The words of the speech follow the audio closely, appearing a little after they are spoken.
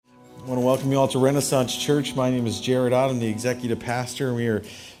welcome you all to Renaissance Church. My name is Jared Ott. I'm the executive pastor, and we are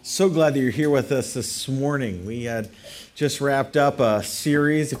so glad that you're here with us this morning. We had just wrapped up a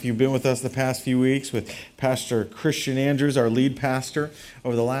series, if you've been with us the past few weeks, with Pastor Christian Andrews, our lead pastor,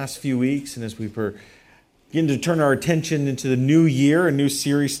 over the last few weeks. And as we begin to turn our attention into the new year, a new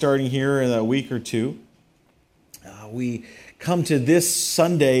series starting here in a week or two, we come to this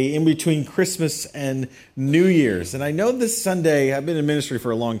Sunday in between Christmas and New Year's. And I know this Sunday, I've been in ministry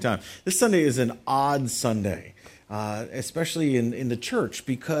for a long time, this Sunday is an odd Sunday, especially in the church,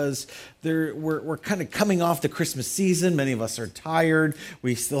 because we're kind of coming off the Christmas season. Many of us are tired.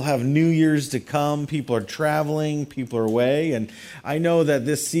 We still have New Year's to come. People are traveling. People are away. And I know that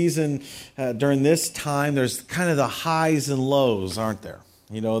this season, during this time, there's kind of the highs and lows, aren't there?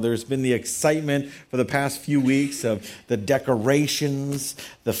 You know, there's been the excitement for the past few weeks of the decorations,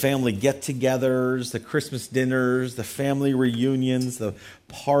 the family get-togethers, the Christmas dinners, the family reunions, the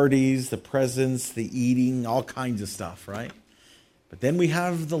parties, the presents, the eating, all kinds of stuff, right? But then we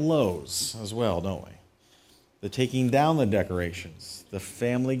have the lows as well, don't we? The taking down the decorations, the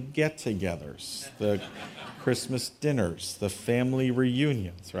family get-togethers, the Christmas dinners, the family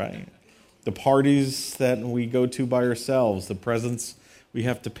reunions, right? The parties that we go to by ourselves, the presents we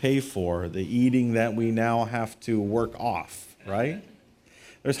have to pay for, the eating that we now have to work off, right?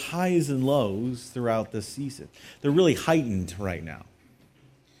 There's highs and lows throughout this season. They're really heightened right now.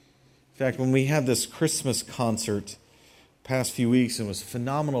 In fact, when we had this Christmas concert past few weeks, it was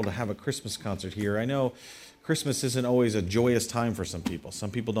phenomenal to have a Christmas concert here. I know Christmas isn't always a joyous time for some people. Some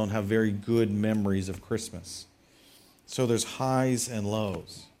people don't have very good memories of Christmas. So there's highs and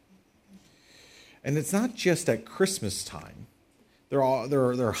lows. And it's not just at Christmas time.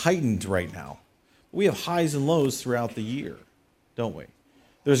 They're heightened right now. We have highs and lows throughout the year, don't we?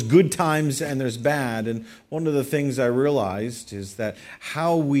 There's good times and there's bad. And one of the things I realized is that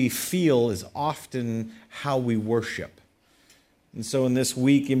how we feel is often how we worship. And so in this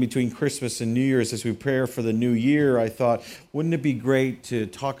week in between Christmas and New Year's, as we prepare for the new year, I thought, wouldn't it be great to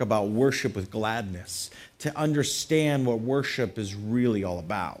talk about worship with gladness, to understand what worship is really all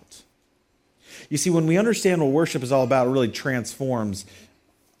about? You see, when we understand what worship is all about, it really transforms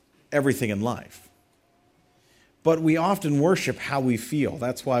everything in life. But we often worship how we feel.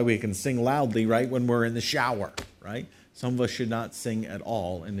 That's why we can sing loudly, right, when we're in the shower, right? Some of us should not sing at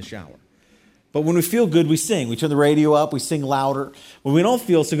all in the shower. But when we feel good, we sing. We turn the radio up, we sing louder. When we don't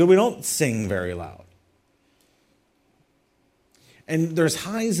feel so good, we don't sing very loud. And there's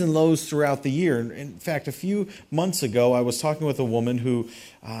highs and lows throughout the year. In fact, a few months ago, I was talking with a woman who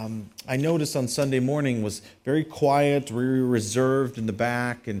I noticed on Sunday morning was very quiet, very reserved in the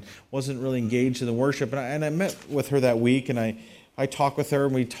back, and wasn't really engaged in the worship. And I met with her that week, and I talked with her,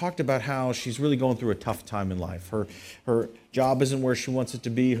 and we talked about how she's really going through a tough time in life. Her job isn't where she wants it to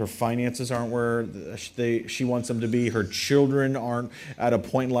be. Her finances aren't where she wants them to be. Her children aren't at a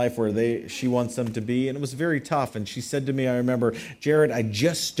point in life where she wants them to be. And it was very tough. And she said to me, I remember, Jared, I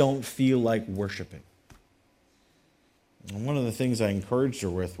just don't feel like worshiping. And one of the things I encouraged her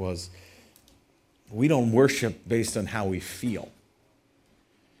with was, we don't worship based on how we feel.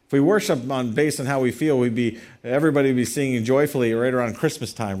 If we worship based on how we feel, everybody would be singing joyfully right around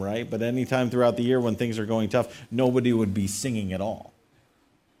Christmas time, right? But any time throughout the year when things are going tough, nobody would be singing at all.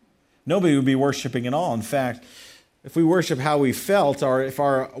 Nobody would be worshiping at all. In fact, if we worship how we felt, or if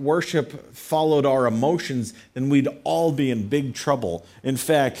our worship followed our emotions, then we'd all be in big trouble. In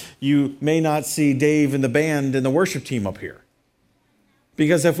fact, you may not see Dave and the band and the worship team up here.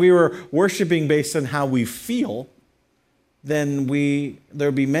 Because if we were worshiping based on how we feel, then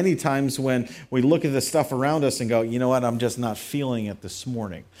there'll be many times when we look at the stuff around us and go, you know what, I'm just not feeling it this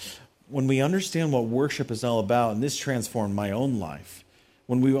morning. When we understand what worship is all about, and this transformed my own life,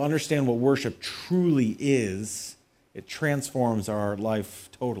 when we understand what worship truly is, it transforms our life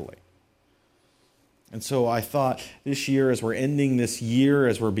totally. And so I thought this year, as we're ending this year,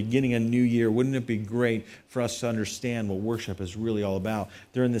 as we're beginning a new year, wouldn't it be great for us to understand what worship is really all about?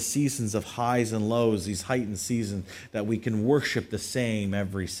 During the seasons of highs and lows, these heightened seasons, that we can worship the same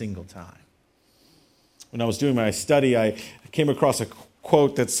every single time. When I was doing my study, I came across a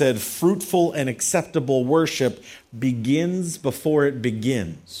quote that said, "Fruitful and acceptable worship begins before it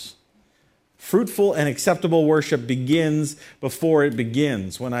begins." Fruitful and acceptable worship begins before it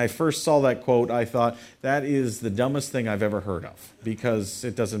begins. When I first saw that quote, I thought, that is the dumbest thing I've ever heard of, because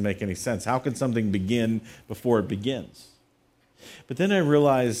it doesn't make any sense. How can something begin before it begins? But then I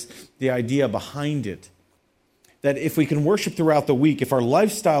realized the idea behind it, that if we can worship throughout the week, if our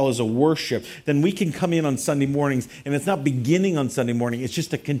lifestyle is a worship, then we can come in on Sunday mornings, and it's not beginning on Sunday morning, it's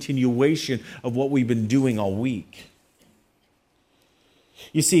just a continuation of what we've been doing all week.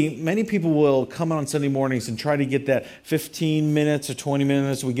 You see, many people will come on Sunday mornings and try to get that 15 minutes or 20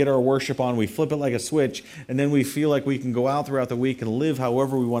 minutes. We get our worship on, we flip it like a switch, and then we feel like we can go out throughout the week and live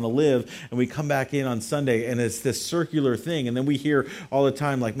however we want to live, and we come back in on Sunday, and it's this circular thing. And then we hear all the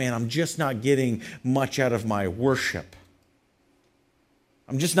time like, man, I'm just not getting much out of my worship.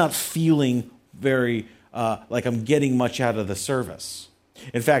 I'm just not feeling very like I'm getting much out of the service.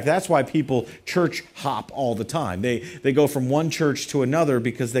 In fact, that's why people church hop all the time. They go from one church to another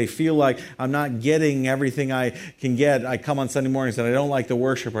because they feel like I'm not getting everything I can get. I come on Sunday mornings and I don't like the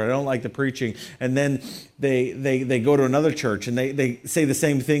worship or I don't like the preaching. And then they go to another church and they say the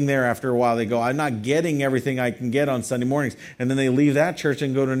same thing there after a while. They go, I'm not getting everything I can get on Sunday mornings. And then they leave that church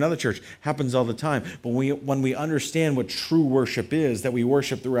and go to another church. Happens all the time. But when we understand what true worship is, that we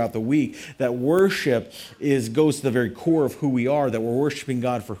worship throughout the week, that worship goes to the very core of who we are, that we're worshiping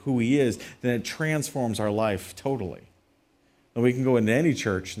God for who He is, then it transforms our life totally. And we can go into any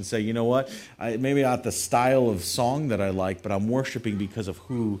church and say, you know what, maybe not the style of song that I like, but I'm worshiping because of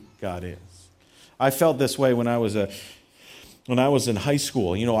who God is. I felt this way when I was in high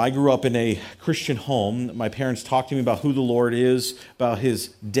school. You know, I grew up in a Christian home. My parents talked to me about who the Lord is, about His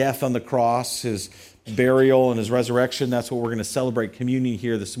death on the cross, His burial and His resurrection. That's what we're going to celebrate communion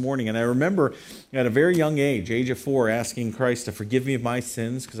here this morning. And I remember at a very young age of 4, asking Christ to forgive me of my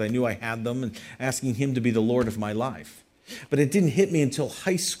sins because I knew I had them, and asking Him to be the Lord of my life. But it didn't hit me until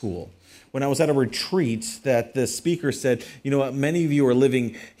high school, when I was at a retreat, that the speaker said, you know what, many of you are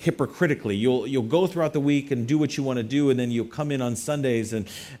living hypocritically. You'll go throughout the week and do what you want to do, and then you'll come in on Sundays and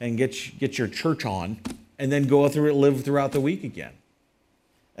get your church on, and then go through it, live throughout the week again.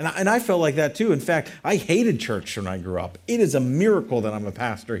 And I felt like that too. In fact, I hated church when I grew up. It is a miracle that I'm a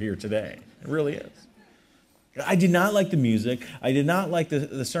pastor here today. It really is. I did not like the music. I did not like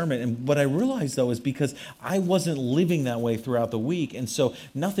the sermon. And what I realized, though, is because I wasn't living that way throughout the week, and so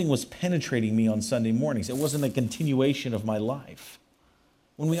nothing was penetrating me on Sunday mornings. It wasn't a continuation of my life.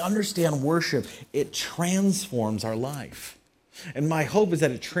 When we understand worship, it transforms our life. And my hope is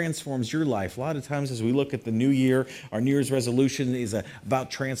that it transforms your life. A lot of times as we look at the new year, our New Year's resolution is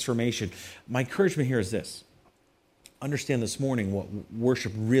about transformation. My encouragement here is this. Understand this morning what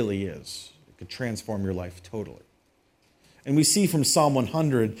worship really is. It could transform your life totally. And we see from Psalm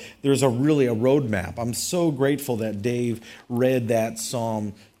 100, there's really a roadmap. I'm so grateful that Dave read that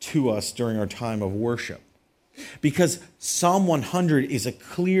psalm to us during our time of worship. Because Psalm 100 is a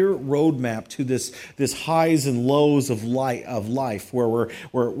clear roadmap to this highs and lows of life, where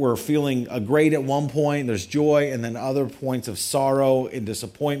we're feeling great at one point, there's joy, and then other points of sorrow and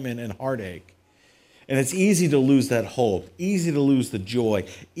disappointment and heartache. And it's easy to lose that hope, easy to lose the joy,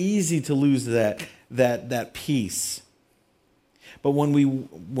 easy to lose that peace. But when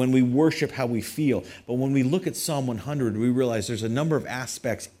we worship, how we feel. But when we look at Psalm 100, we realize there's a number of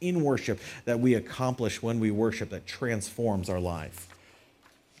aspects in worship that we accomplish when we worship that transforms our life.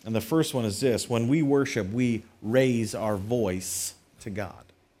 And the first one is this: when we worship, we raise our voice to God.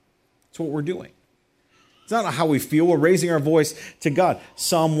 That's what we're doing. It's not how we feel. We're raising our voice to God.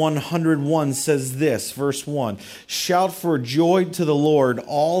 Psalm 101 says this, verse 1, "Shout for joy to the Lord,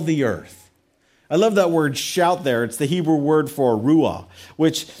 all the earth." I love that word shout there. It's the Hebrew word for ruah,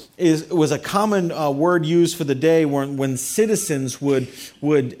 which was a common word used for the day when citizens would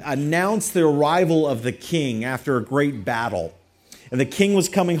announce the arrival of the king after a great battle. And the king was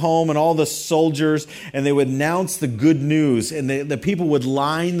coming home and all the soldiers, and they would announce the good news. And the people would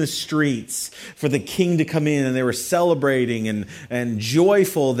line the streets for the king to come in. And they were celebrating and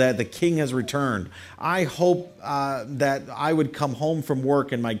joyful that the king has returned. I hope that I would come home from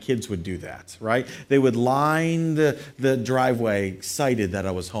work and my kids would do that, right? They would line the driveway excited that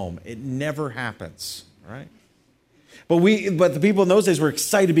I was home. It never happens, right? But the people in those days were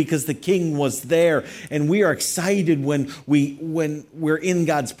excited because the king was there, and we are excited when we're in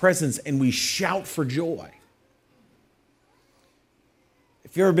God's presence and we shout for joy.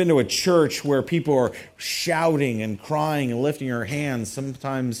 If you've ever been to a church where people are shouting and crying and lifting their hands,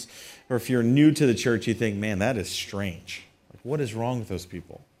 sometimes, or if you're new to the church, you think, man, that is strange. Like, what is wrong with those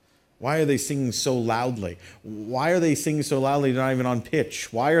people? Why are they singing so loudly? Why are they singing so loudly they're not even on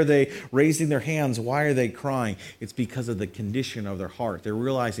pitch? Why are they raising their hands? Why are they crying? It's because of the condition of their heart. They're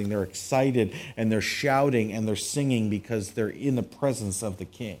realizing they're excited and they're shouting and they're singing because they're in the presence of the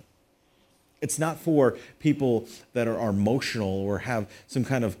King. It's not for people that are emotional or have some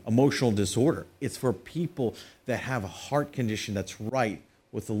kind of emotional disorder. It's for people that have a heart condition that's right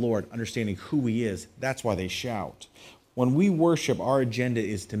with the Lord, understanding who He is. That's why they shout. When we worship, our agenda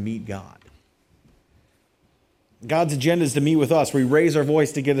is to meet God. God's agenda is to meet with us. We raise our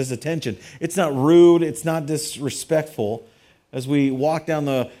voice to get His attention. It's not rude. It's not disrespectful. As we walk down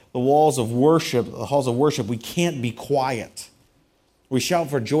the walls of worship, the halls of worship, we can't be quiet. We shout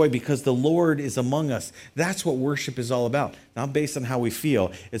for joy because the Lord is among us. That's what worship is all about. Not based on how we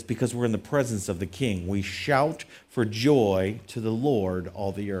feel. It's because we're in the presence of the King. We shout for joy to the Lord,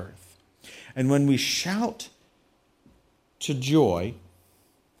 all the earth. And when we shout to joy,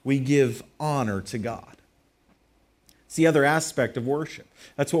 we give honor to God. It's the other aspect of worship.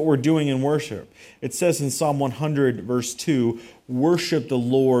 That's what we're doing in worship. It says in Psalm 100, verse 2, worship the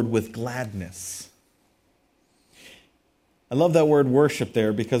Lord with gladness. I love that word worship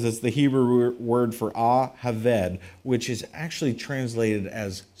there because it's the Hebrew word for ahaved, which is actually translated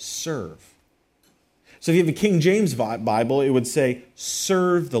as serve. So if you have a King James Bible, it would say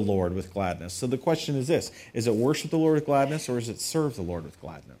serve the Lord with gladness. So the question is this: is it worship the Lord with gladness, or is it serve the Lord with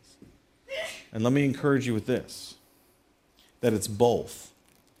gladness? And let me encourage you with this, that it's both.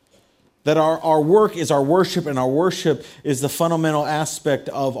 That our work is our worship, and our worship is the fundamental aspect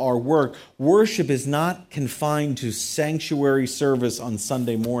of our work. Worship is not confined to sanctuary service on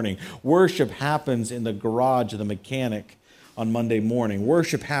Sunday morning. Worship happens in the garage of the mechanic on Monday morning.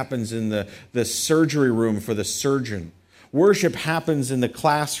 Worship happens in the surgery room for the surgeon. Worship happens in the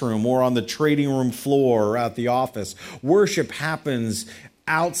classroom or on the trading room floor or at the office. Worship happens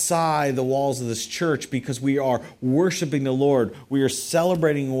outside the walls of this church because we are worshiping the Lord. We are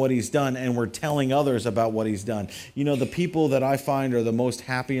celebrating what He's done, and we're telling others about what He's done. You know, the people that I find are the most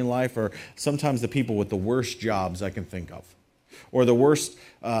happy in life are sometimes the people with the worst jobs I can think of, or the worst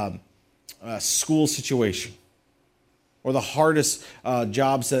school situation, or the hardest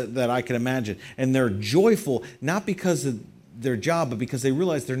jobs that I can imagine. And they're joyful, not because of their job, but because they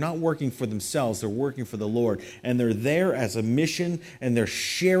realize they're not working for themselves, they're working for the Lord. And they're there as a mission, and they're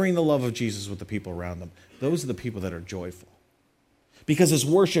sharing the love of Jesus with the people around them. Those are the people that are joyful. Because it's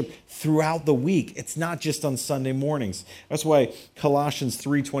worship throughout the week. It's not just on Sunday mornings. That's why Colossians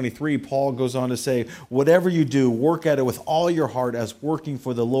 3:23, Paul goes on to say, whatever you do, work at it with all your heart as working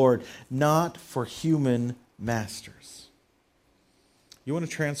for the Lord, not for human masters. You want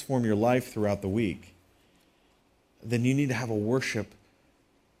to transform your life throughout the week, then you need to have a worship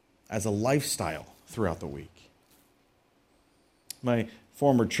as a lifestyle throughout the week. My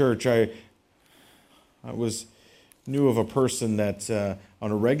former church, I knew of a person that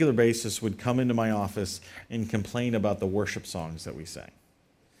on a regular basis would come into my office and complain about the worship songs that we sang.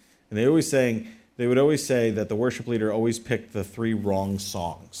 And they would always say that the worship leader always picked the 3 wrong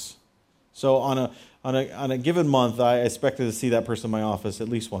songs. So on a given month, I expected to see that person in my office at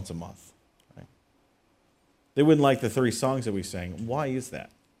least once a month. They wouldn't like the 3 songs that we sang. Why is that?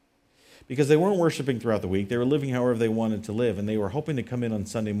 Because they weren't worshiping throughout the week. They were living however they wanted to live, and they were hoping to come in on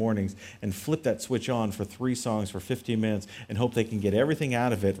Sunday mornings and flip that switch on for 3 songs for 15 minutes and hope they can get everything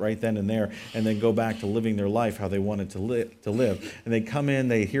out of it right then and there, and then go back to living their life how they wanted to live. And they come in,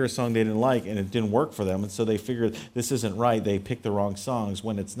 they hear a song they didn't like, and it didn't work for them, and so they figured this isn't right. They picked the wrong songs,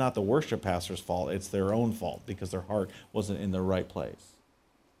 when it's not the worship pastor's fault. It's their own fault because their heart wasn't in the right place.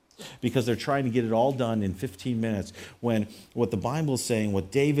 Because they're trying to get it all done in 15 minutes, when what the Bible is saying, what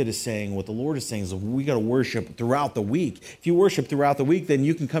David is saying, what the Lord is saying is we got to worship throughout the week. If you worship throughout the week, then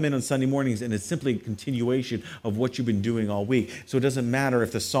you can come in on Sunday mornings and it's simply a continuation of what you've been doing all week. So it doesn't matter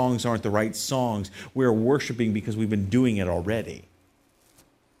if the songs aren't the right songs. We're worshiping because we've been doing it already.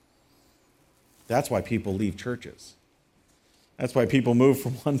 That's why people leave churches. That's why people move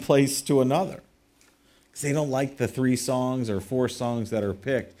from one place to another. Because they don't like the 3 songs or 4 songs that are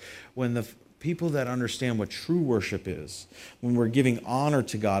picked. When the people that understand what true worship is, when we're giving honor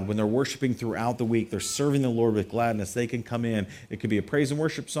to God, when they're worshiping throughout the week, they're serving the Lord with gladness, they can come in. It could be a praise and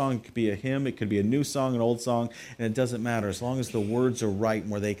worship song, it could be a hymn, it could be a new song, an old song, and it doesn't matter as long as the words are right and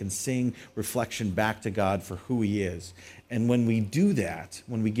where they can sing reflection back to God for who He is. And when we do that,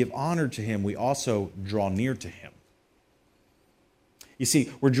 when we give honor to Him, we also draw near to Him. You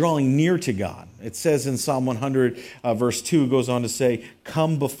see, we're drawing near to God. It says in Psalm 100, verse 2, goes on to say,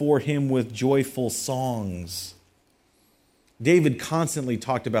 come before Him with joyful songs. David constantly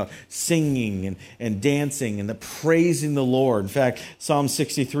talked about singing and dancing and praising the Lord. In fact, Psalm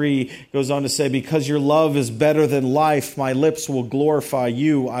 63 goes on to say, because your love is better than life, my lips will glorify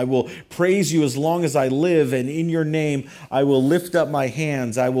you. I will praise you as long as I live, and in your name I will lift up my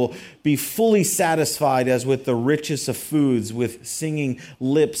hands. I will be fully satisfied as with the richest of foods. With singing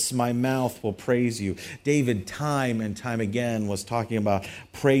lips, my mouth will praise you. David, time and time again, was talking about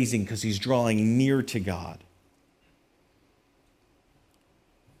praising because he's drawing near to God.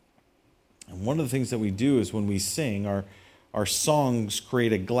 And one of the things that we do is when we sing, our songs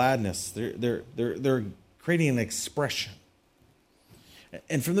create a gladness. They're creating an expression.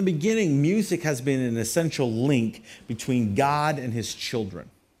 And from the beginning, music has been an essential link between God and his children.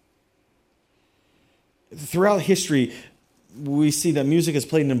 Throughout history, we see that music has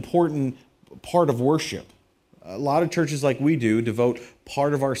played an important part of worship. A lot of churches, like we do, devote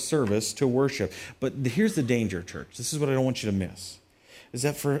part of our service to worship. But here's the danger, church. This is what I don't want you to miss. Is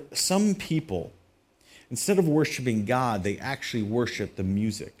that for some people, instead of worshiping God, they actually worship the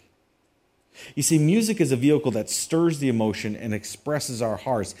music. You see, music is a vehicle that stirs the emotion and expresses our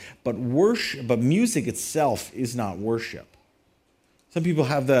hearts, but music itself is not worship. Some people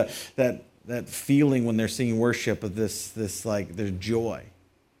have that feeling when they're singing worship of this like their joy.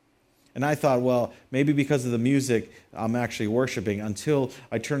 And I thought, well, maybe because of the music, I'm actually worshiping, until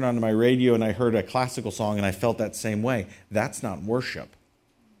I turned on my radio and I heard a classical song and I felt that same way. That's not worship.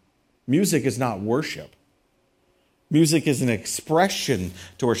 Music is not worship. Music is an expression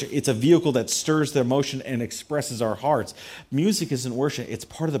to worship. It's a vehicle that stirs the emotion and expresses our hearts. Music isn't worship. It's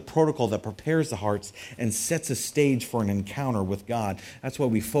part of the protocol that prepares the hearts and sets a stage for an encounter with God. That's why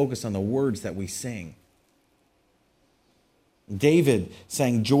we focus on the words that we sing. David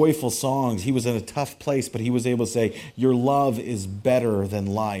sang joyful songs. He was in a tough place, but he was able to say, "Your love is better than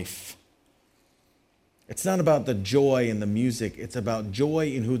life." It's not about the joy in the music. It's about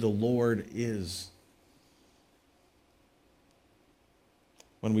joy in who the Lord is.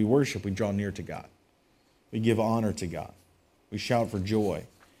 When we worship, we draw near to God. We give honor to God. We shout for joy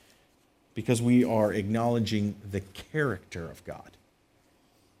because we are acknowledging the character of God.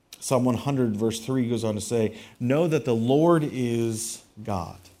 Psalm 100 verse 3 goes on to say, "Know that the Lord is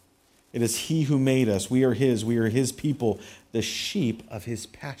God. It is he who made us. We are his people, the sheep of his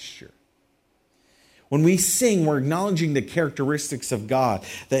pasture." When we sing, we're acknowledging the characteristics of God,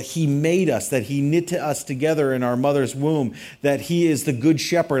 that he made us, that he knit us together in our mother's womb, that he is the good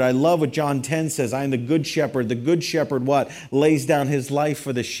shepherd. I love what John 10 says, "I am the good shepherd." The good shepherd, what? Lays down his life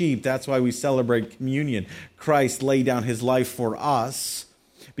for the sheep. That's why we celebrate communion. Christ laid down his life for us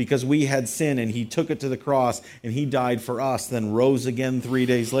because we had sin, and he took it to the cross, and he died for us, then rose again 3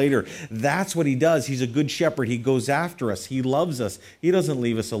 days later. That's what he does. He's a good shepherd. He goes after us. He loves us. He doesn't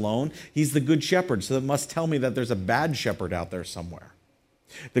leave us alone. He's the good shepherd. So that must tell me that there's a bad shepherd out there somewhere.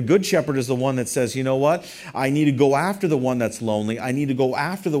 The good shepherd is the one that says, you know what? I need to go after the one that's lonely. I need to go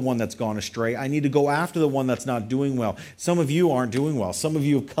after the one that's gone astray. I need to go after the one that's not doing well. Some of you aren't doing well. Some of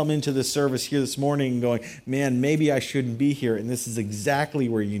you have come into this service here this morning and going, man, maybe I shouldn't be here. And this is exactly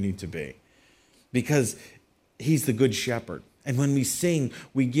where you need to be. Because he's the good shepherd. And when we sing,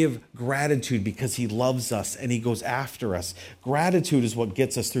 we give gratitude because he loves us and he goes after us. Gratitude is what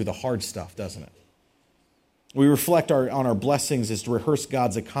gets us through the hard stuff, doesn't it? We reflect on our blessings is to rehearse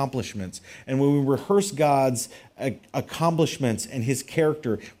God's accomplishments. And when we rehearse God's accomplishments and his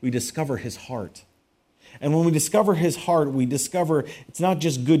character, we discover his heart. And when we discover his heart, we discover it's not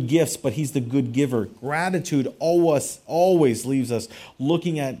just good gifts, but he's the good giver. Gratitude always leaves us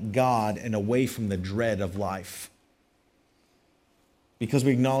looking at God and away from the dread of life, because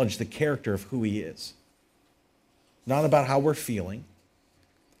we acknowledge the character of who he is. Not about how we're feeling.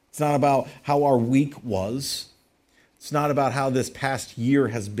 It's not about how our week was. It's not about how this past year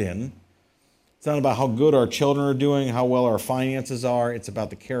has been. It's not about how good our children are doing, how well our finances are. It's about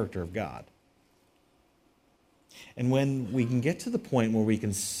the character of God. And when we can get to the point where we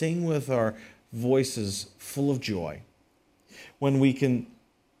can sing with our voices full of joy, when we can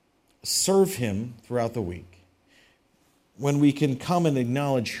serve him throughout the week, when we can come and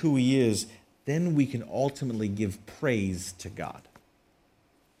acknowledge who he is, then we can ultimately give praise to God.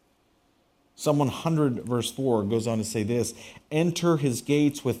 Psalm 100 verse 4 goes on to say this, "Enter his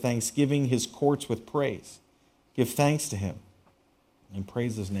gates with thanksgiving, his courts with praise. Give thanks to him and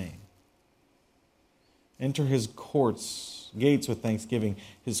praise his name." Enter his gates with thanksgiving,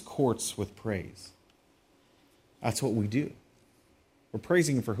 his courts with praise. That's what we do. We're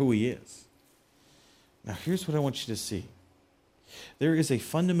praising him for who he is. Now here's what I want you to see. There is a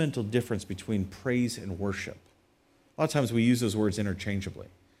fundamental difference between praise and worship. A lot of times we use those words interchangeably.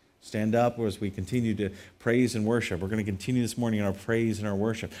 Stand up as we continue to praise and worship. We're going to continue this morning in our praise and our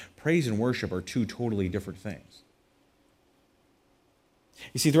worship. Praise and worship are two totally different things.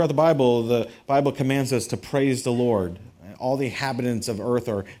 You see, throughout the Bible commands us to praise the Lord. All the inhabitants of earth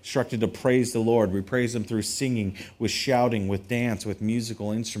are instructed to praise the Lord. We praise him through singing, with shouting, with dance, with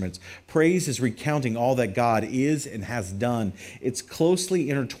musical instruments. Praise is recounting all that God is and has done. It's closely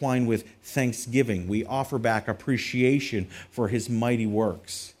intertwined with thanksgiving. We offer back appreciation for his mighty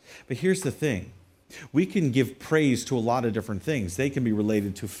works. But here's the thing. We can give praise to a lot of different things. They can be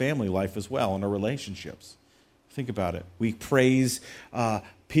related to family life as well and our relationships. Think about it. We praise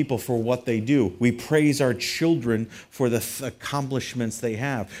people for what they do. We praise our children for the accomplishments they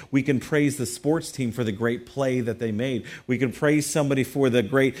have. We can praise the sports team for the great play that they made. We can praise somebody for the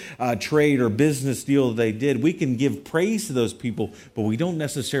great trade or business deal that they did. We can give praise to those people, but we don't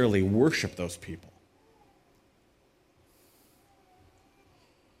necessarily worship those people.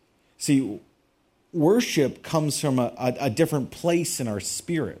 See, worship comes from a different place in our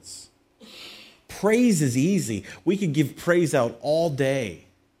spirits. Praise is easy. We could give praise out all day.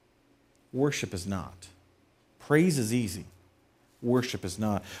 Worship is not. Praise is easy. Worship is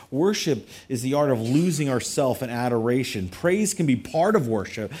not. Worship is the art of losing ourselves in adoration. Praise can be part of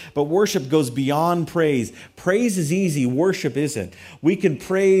worship, but worship goes beyond praise. Praise is easy. Worship isn't. We can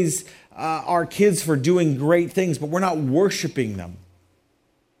praise our kids for doing great things, but we're not worshiping them.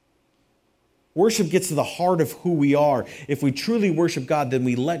 Worship gets to the heart of who we are. If we truly worship God, then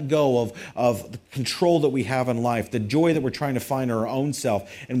we let go of the control that we have in life, the joy that we're trying to find in our own self,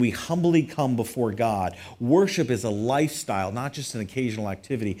 and we humbly come before God. Worship is a lifestyle, not just an occasional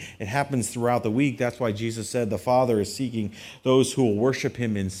activity. It happens throughout the week. That's why Jesus said the Father is seeking those who will worship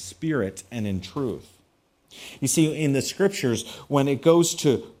him in spirit and in truth. You see, in the scriptures, when it goes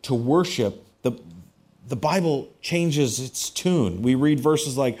to worship, the Bible changes its tune. We read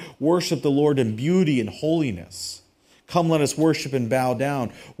verses like, worship the Lord in beauty and holiness. Come, let us worship and bow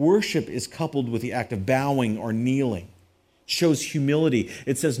down. Worship is coupled with the act of bowing or kneeling. It shows humility.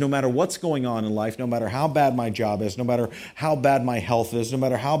 It says no matter what's going on in life, no matter how bad my job is, no matter how bad my health is, no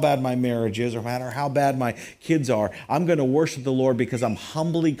matter how bad my marriage is, or no matter how bad my kids are, I'm going to worship the Lord because I'm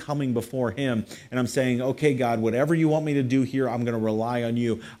humbly coming before him. And I'm saying, okay, God, whatever you want me to do here, I'm going to rely on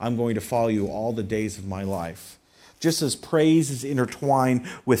you. I'm going to follow you all the days of my life. Just as praise is intertwined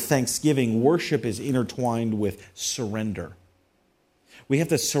with thanksgiving, worship is intertwined with surrender. We have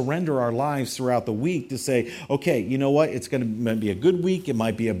to surrender our lives throughout the week to say, okay, you know what? It's going to be a good week. It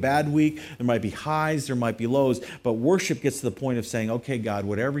might be a bad week. There might be highs. There might be lows. But worship gets to the point of saying, okay, God,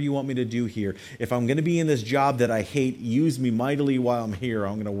 whatever you want me to do here, if I'm going to be in this job that I hate, use me mightily while I'm here.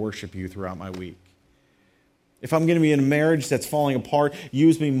 I'm going to worship you throughout my week. If I'm going to be in a marriage that's falling apart,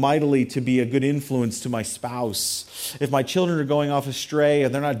 use me mightily to be a good influence to my spouse. If my children are going off astray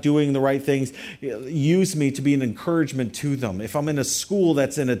and they're not doing the right things, use me to be an encouragement to them. If I'm in a school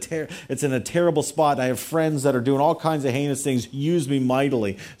that's in a terrible spot, I have friends that are doing all kinds of heinous things, use me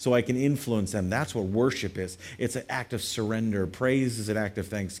mightily so I can influence them. That's what worship is. It's an act of surrender. Praise is an act of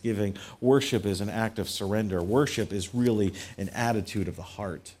thanksgiving. Worship is an act of surrender. Worship is really an attitude of the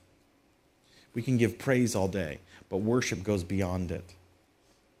heart. We can give praise all day, but worship goes beyond it.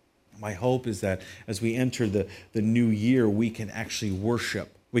 My hope is that as we enter the new year, we can actually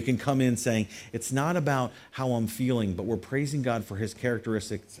worship. We can come in saying, it's not about how I'm feeling, but we're praising God for his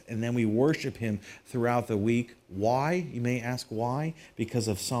characteristics, and then we worship him throughout the week. Why? You may ask why? Because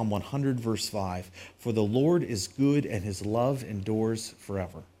of Psalm 100, verse 5. For the Lord is good, and his love endures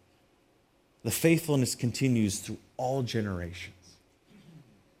forever. The faithfulness continues through all generations.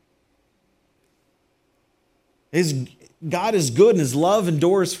 God is good and his love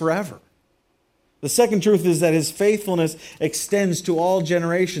endures forever. The second truth is that his faithfulness extends to all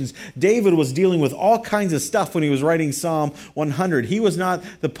generations. David was dealing with all kinds of stuff when he was writing Psalm 100. He was not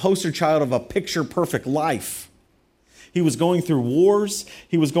the poster child of a picture-perfect life. He was going through wars.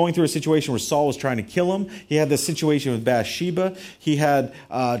 He was going through a situation where Saul was trying to kill him. He had this situation with Bathsheba. He had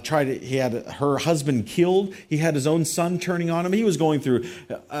her husband killed. He had his own son turning on him. He was going through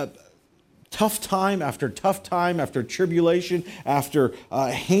tough time after tribulation, after a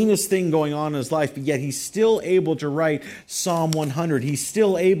heinous thing going on in his life, but yet he's still able to write Psalm 100. He's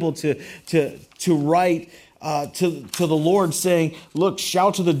still able to write to the Lord, saying, look,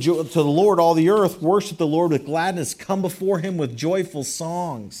 shout to the Lord, all the earth, worship the Lord with gladness, come before him with joyful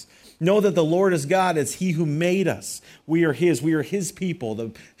songs. Know that the Lord is God, it's he who made us. We are his people,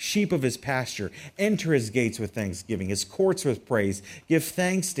 the sheep of his pasture. Enter his gates with thanksgiving, his courts with praise. Give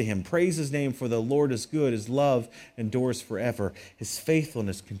thanks to him. Praise his name, for the Lord is good. His love endures forever. His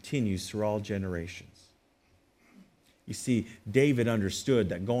faithfulness continues through all generations. You see, David understood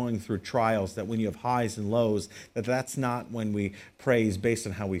that going through trials, that when you have highs and lows, that's not when we praise based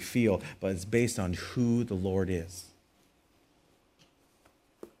on how we feel, but it's based on who the Lord is.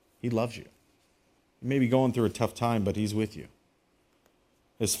 He loves you. You may be going through a tough time, but he's with you.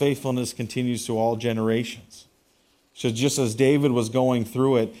 His faithfulness continues to all generations. So just as David was going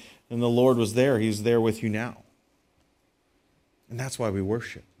through it and the Lord was there, he's there with you now. And that's why we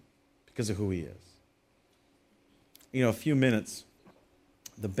worship, because of who he is. You know, a few minutes,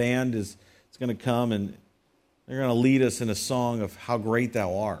 the band is going to come and they're going to lead us in a song of How Great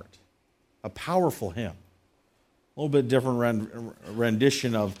Thou Art, a powerful hymn. A little bit different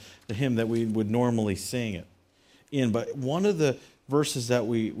rendition of the hymn that we would normally sing it in. But one of the verses that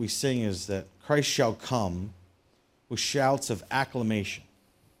we sing is that Christ shall come with shouts of acclamation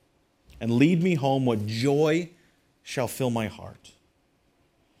and lead me home. What joy shall fill my heart.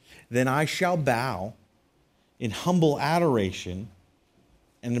 Then I shall bow in humble adoration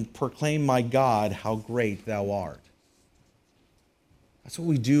and proclaim, my God, how great thou art. That's what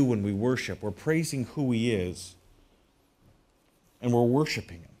we do when we worship. We're praising who he is, and we're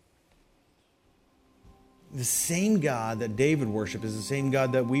worshiping him. The same God that David worshiped is the same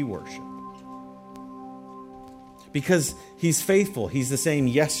God that we worship. Because he's faithful. He's the same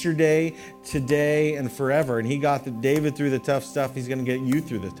yesterday, today, and forever. And he got David through the tough stuff. He's going to get you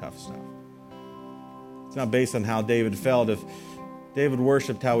through the tough stuff. It's not based on how David felt. If David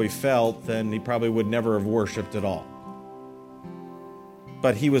worshiped how he felt, then he probably would never have worshiped at all.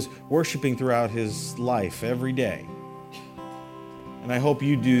 But he was worshiping throughout his life every day. And I hope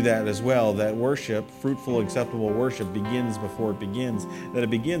you do that as well, that worship, fruitful, acceptable worship, begins before it begins. That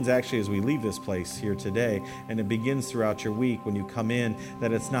it begins actually as we leave this place here today, and it begins throughout your week when you come in,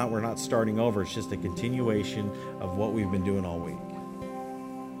 that we're not starting over, it's just a continuation of what we've been doing all week.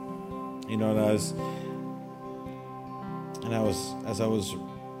 You know, as I was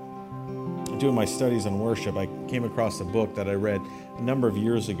doing my studies on worship, I came across a book that I read a number of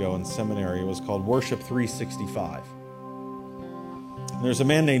years ago in seminary. It was called Worship 365. There's a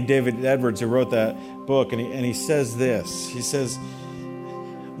man named David Edwards who wrote that book, and he says this. He says,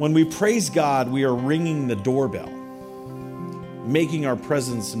 when we praise God, we are ringing the doorbell, making our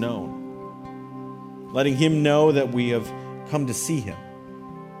presence known, letting him know that we have come to see him.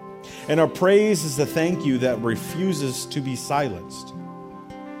 And our praise is the thank you that refuses to be silenced.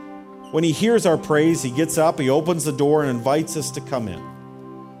 When he hears our praise, he gets up, he opens the door and invites us to come in.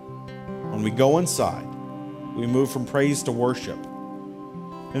 When we go inside, we move from praise to worship.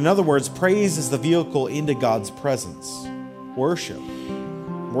 In other words, praise is the vehicle into God's presence. Worship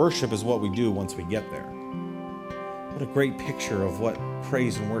is what we do once we get there. What a great picture of what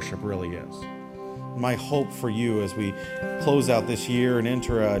praise and worship really is. My hope for you as we close out this year and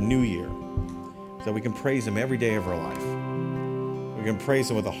enter a new year is that we can praise him every day of our life. We can praise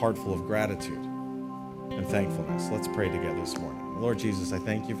him with a heart full of gratitude and thankfulness. Let's pray together this morning. Lord Jesus, I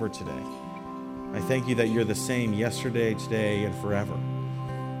thank you for today. I thank you that you're the same yesterday, today, and forever.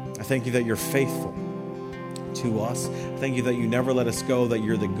 I thank you that you're faithful to us. Thank you that you never let us go, that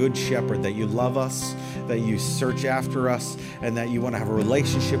you're the good shepherd, that you love us, that you search after us, and that you want to have a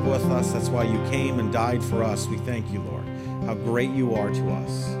relationship with us. That's why you came and died for us. We thank you, Lord, how great you are to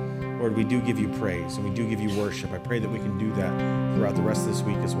us. Lord, we do give you praise and we do give you worship. I pray that we can do that throughout the rest of this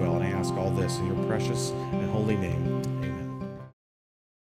week as well. And I ask all this in your precious and holy name.